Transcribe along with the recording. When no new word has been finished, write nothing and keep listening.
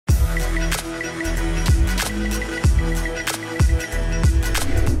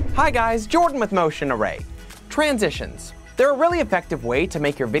Hi guys, Jordan with Motion Array. Transitions. They're a really effective way to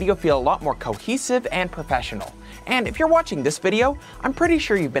make your video feel a lot more cohesive and professional. And if you're watching this video, I'm pretty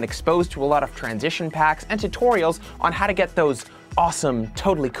sure you've been exposed to a lot of transition packs and tutorials on how to get those awesome,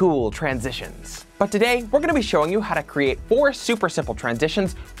 totally cool transitions. But today, we're going to be showing you how to create 4 super simple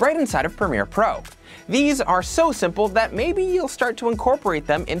transitions right inside of Premiere Pro. These are so simple that maybe you'll start to incorporate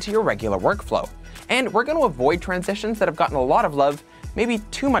them into your regular workflow. And we're going to avoid transitions that have gotten a lot of love, maybe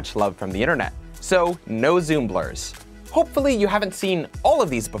too much love from the internet. So no zoom blurs. Hopefully you haven't seen all of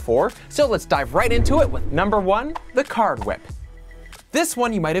these before, so let's dive right into it with number 1, the card whip. This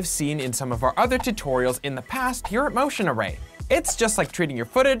one you might have seen in some of our other tutorials in the past here at Motion Array. It's just like treating your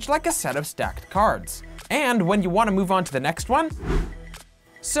footage like a set of stacked cards. And when you want to move on to the next one,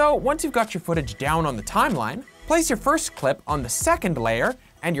 so once you've got your footage down on the timeline, place your first clip on the second layer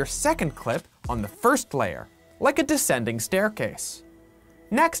and your second clip on the first layer, like a descending staircase.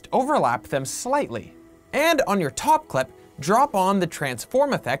 Next, overlap them slightly. And on your top clip, drop on the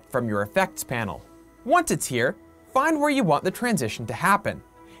transform effect from your effects panel. Once it's here, find where you want the transition to happen,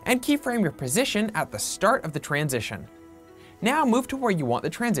 and keyframe your position at the start of the transition. Now move to where you want the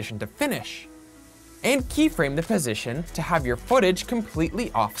transition to finish, and keyframe the position to have your footage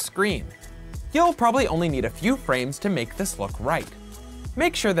completely off screen. You'll probably only need a few frames to make this look right.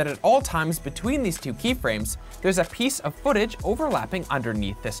 Make sure that at all times between these 2 keyframes, there's a piece of footage overlapping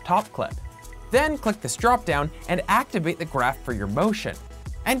underneath this top clip. Then click this drop down and activate the graph for your motion,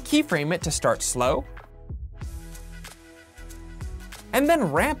 and keyframe it to start slow, and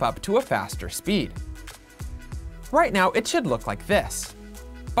then ramp up to a faster speed. Right now it should look like this.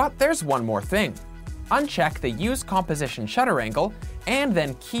 But there's one more thing. Uncheck the Use Composition Shutter Angle, and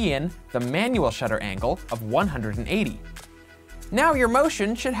then key in the manual shutter angle of 180. Now your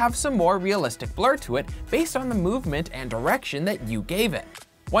motion should have some more realistic blur to it based on the movement and direction that you gave it.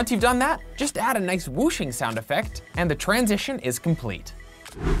 Once you've done that, just add a nice whooshing sound effect, and the transition is complete.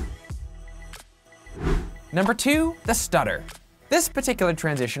 Number 2, the stutter. This particular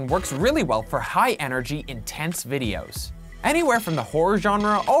transition works really well for high energy, intense videos. Anywhere from the horror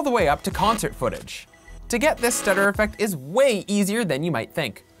genre all the way up to concert footage. To get this stutter effect is way easier than you might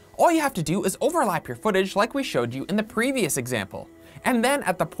think. All you have to do is overlap your footage like we showed you in the previous example. And then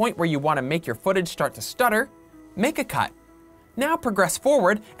at the point where you want to make your footage start to stutter, make a cut. Now progress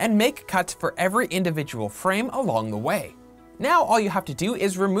forward and make cuts for every individual frame along the way. Now all you have to do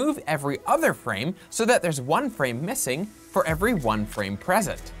is remove every other frame so that there's 1 frame missing for every 1 frame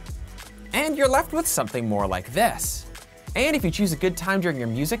present. And you're left with something more like this. And if you choose a good time during your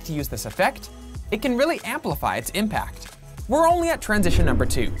music to use this effect, it can really amplify its impact. We're only at transition number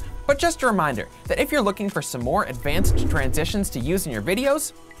 2, but just a reminder that if you're looking for some more advanced transitions to use in your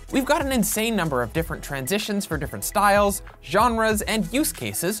videos, we've got an insane number of different transitions for different styles, genres, and use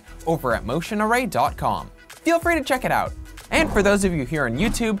cases over at motionarray.com. Feel free to check it out. And for those of you here on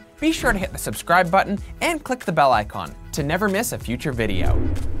YouTube, be sure to hit the subscribe button and click the bell icon to never miss a future video.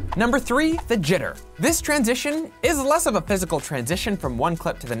 Number 3, the jitter. This transition is less of a physical transition from one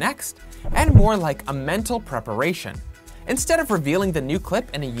clip to the next, and more like a mental preparation. Instead of revealing the new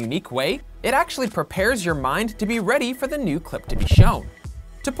clip in a unique way, it actually prepares your mind to be ready for the new clip to be shown.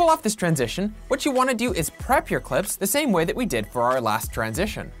 To pull off this transition, what you want to do is prep your clips the same way that we did for our last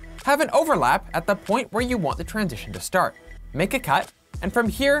transition. Have an overlap at the point where you want the transition to start. Make a cut, and from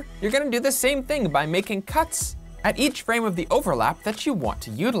here, you're going to do the same thing by making cuts at each frame of the overlap that you want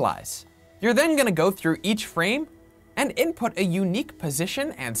to utilize. You're then going to go through each frame and input a unique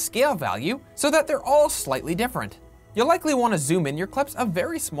position and scale value so that they're all slightly different. You'll likely want to zoom in your clips a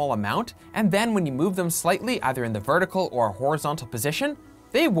very small amount, and then when you move them slightly either in the vertical or horizontal position,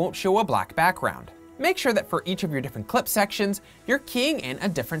 they won't show a black background. Make sure that for each of your different clip sections, you're keying in a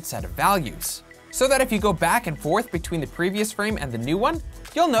different set of values, so that if you go back and forth between the previous frame and the new one,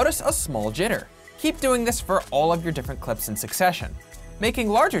 you'll notice a small jitter. Keep doing this for all of your different clips in succession, making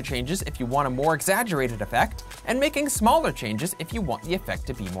larger changes if you want a more exaggerated effect, and making smaller changes if you want the effect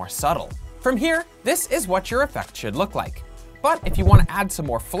to be more subtle. From here, this is what your effect should look like. But if you want to add some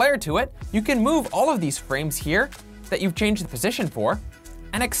more flair to it, you can move all of these frames here that you've changed the position for,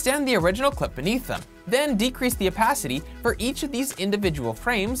 and extend the original clip beneath them. Then decrease the opacity for each of these individual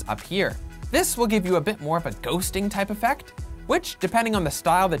frames up here. This will give you a bit more of a ghosting type effect, which, depending on the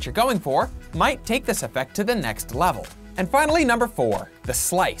style that you're going for, might take this effect to the next level. And finally, number 4, the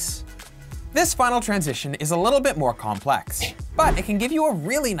slice. This final transition is a little bit more complex, but it can give you a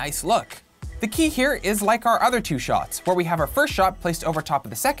really nice look. The key here is like our other 2 shots, where we have our first shot placed over top of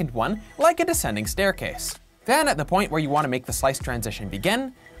the second one, like a descending staircase. Then at the point where you want to make the slice transition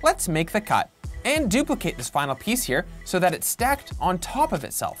begin, let's make the cut. and duplicate this final piece here so that it's stacked on top of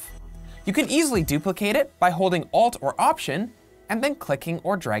itself. You can easily duplicate it by holding Alt or Option and then clicking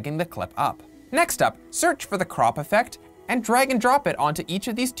or dragging the clip up. Next up, search for the crop effect and drag and drop it onto each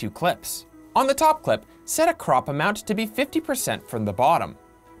of these two clips. On the top clip, set a crop amount to be 50% from the bottom.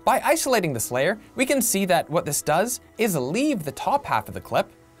 By isolating this layer, we can see that what this does is leave the top half of the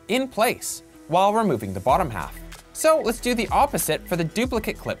clip in place while removing the bottom half. So let's do the opposite for the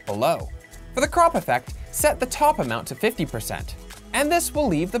duplicate clip below. For the crop effect, set the top amount to 50%, and this will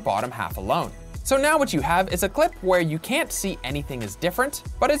leave the bottom half alone. So now what you have is a clip where you can't see anything is different,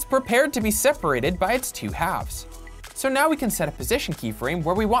 but it's prepared to be separated by its two halves. So now we can set a position keyframe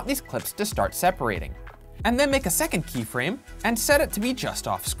where we want these clips to start separating, and then make a second keyframe and set it to be just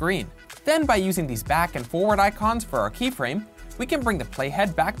off screen. Then by using these back and forward icons for our keyframe, we can bring the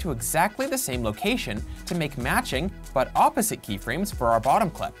playhead back to exactly the same location to make matching but opposite keyframes for our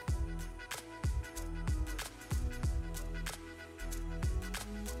bottom clip.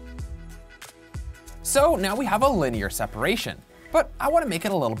 So now we have a linear separation, but I want to make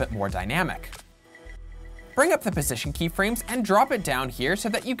it a little bit more dynamic. Bring up the position keyframes and drop it down here so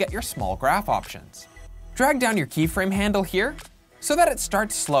that you get your small graph options. Drag down your keyframe handle here so that it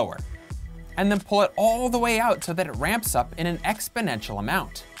starts slower, and then pull it all the way out so that it ramps up in an exponential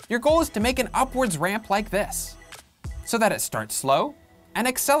amount. Your goal is to make an upwards ramp like this, so that it starts slow and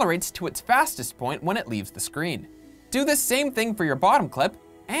accelerates to its fastest point when it leaves the screen. Do the same thing for your bottom clip,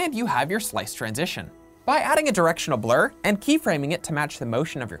 and you have your slice transition. By adding a directional blur and keyframing it to match the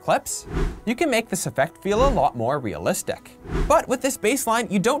motion of your clips, you can make this effect feel a lot more realistic. But with this baseline,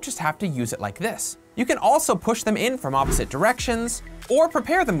 you don't just have to use it like this. You can also push them in from opposite directions, or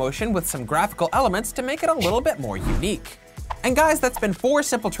prepare the motion with some graphical elements to make it a little bit more unique. And guys, that's been 4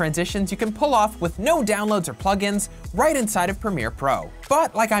 simple transitions you can pull off with no downloads or plugins right inside of Premiere Pro.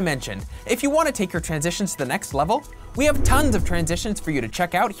 But like I mentioned, if you want to take your transitions to the next level, we have tons of transitions for you to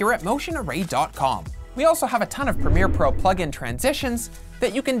check out here at motionarray.com. We also have a ton of Premiere Pro plugin transitions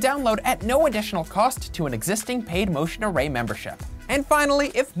that you can download at no additional cost to an existing paid Motion Array membership. And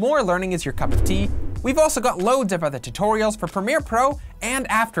finally, if more learning is your cup of tea, we've also got loads of other tutorials for Premiere Pro and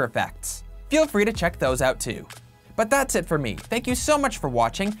After Effects. Feel free to check those out too. But that's it for me. Thank you so much for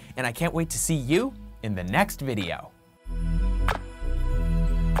watching, and I can't wait to see you in the next video.